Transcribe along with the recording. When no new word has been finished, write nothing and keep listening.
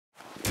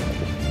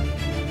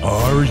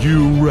Are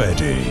you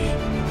ready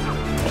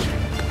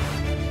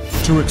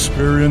to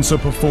experience a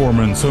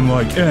performance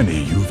unlike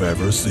any you've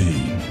ever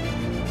seen?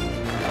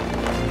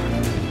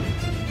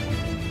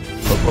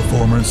 A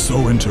performance so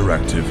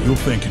interactive you'll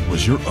think it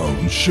was your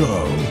own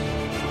show.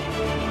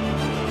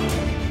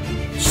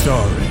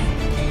 Starring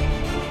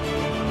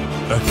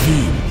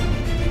Akeem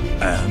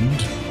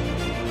and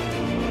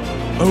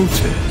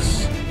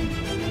Otis.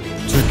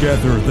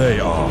 Together they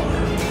are...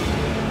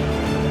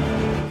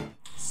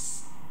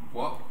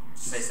 What?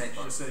 Say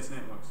Snakebox. Just say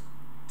Snakebox.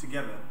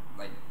 Together.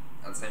 Like,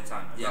 at the same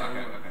time? Yeah,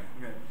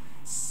 okay.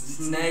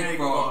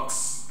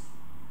 Snakebox.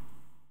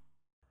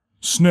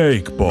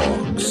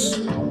 Snakebox.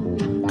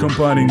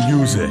 Combining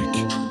music,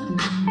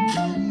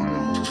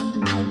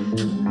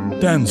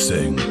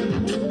 dancing,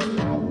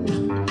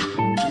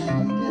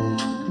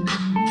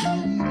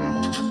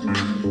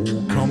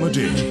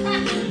 comedy,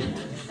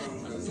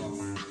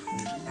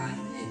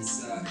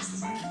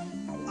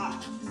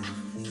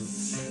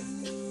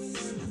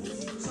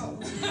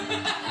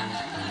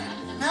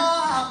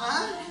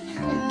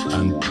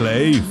 and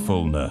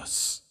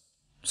playfulness.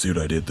 See what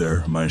I did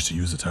there? I managed to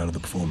use the title of the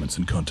performance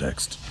in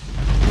context.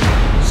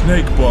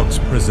 Snakebox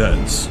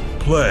presents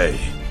Play,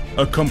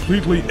 a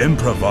completely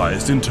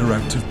improvised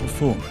interactive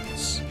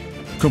performance.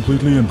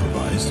 Completely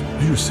improvised?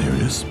 Are you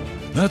serious?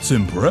 That's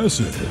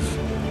impressive.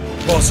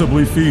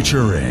 Possibly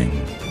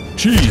featuring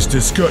cheese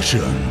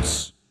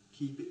discussions.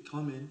 Keep it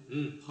coming.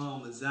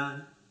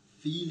 Parmesan.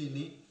 Feeling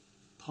it.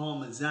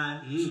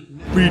 Parmesan.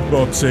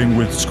 Beatboxing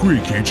with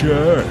squeaky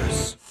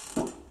chairs.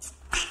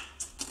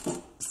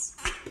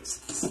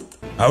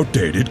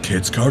 Outdated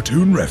kids'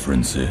 cartoon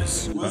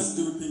references. What's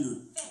the pingu?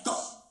 Go,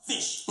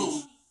 fish,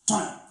 boom,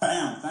 time,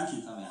 bam, thank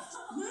you.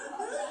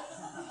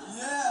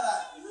 Yeah,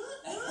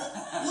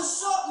 like,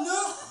 what's up,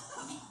 Nook?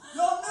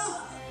 Yo,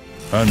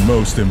 Nook. And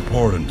most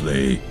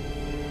importantly,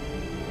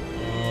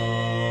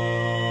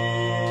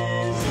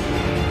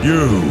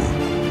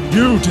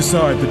 you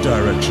decide the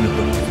direction of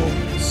the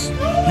performance.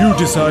 You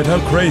decide how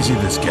crazy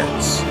this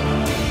gets.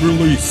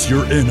 Release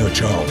your inner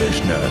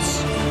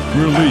childishness.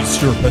 Release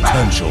your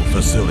potential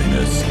for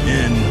silliness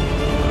in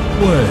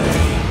Play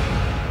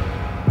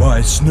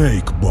by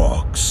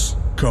Snakebox.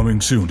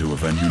 Coming soon to a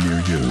venue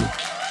near you.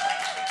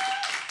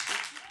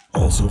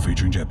 Also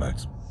featuring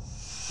jetpacks.